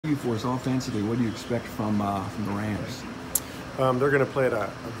preview for us offensively. What do you expect from the Rams? They're going to play at a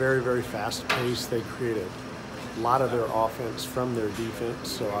very, very fast pace. They create a lot of their offense from their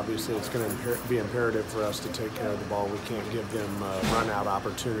defense, so obviously it's going to be imperative for us to take care of the ball. We can't give them run-out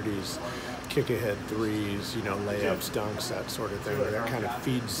opportunities, kick-ahead threes, layups, dunks, that sort of thing. That kind of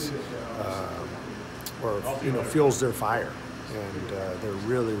feeds or fuels their fire. And they're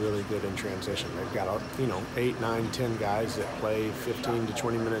really, really good in transition. They've got 8, 9, 10 guys that play 15 to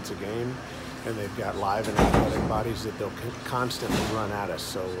 20 minutes a game, and they've got live and athletic bodies that they'll constantly run at us.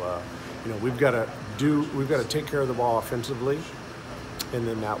 So we've got to take care of the ball offensively, and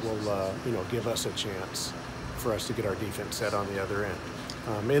then that will give us a chance for us to get our defense set on the other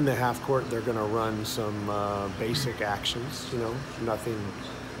end. In the half court, they're going to run some basic actions. Nothing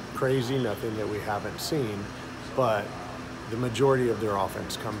crazy, nothing that we haven't seen, but the majority of their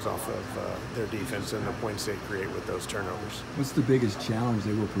offense comes off of their defense and the points they create with those turnovers. What's the biggest challenge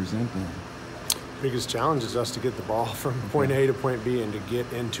they will present then? Biggest challenge is us to get the ball from point A to point B and to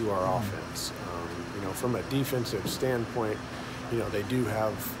get into our offense. From a defensive standpoint, they do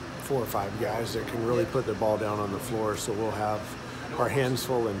have 4 or 5 guys that can really put the ball down on the floor, so we'll have our hands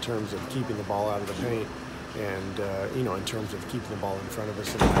full in terms of keeping the ball out of the paint and, in terms of keeping the ball in front of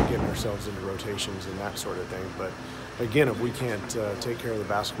us and not getting ourselves into rotations and that sort of thing. But again, if we can't take care of the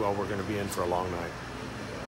basketball, we're going to be in for a long night.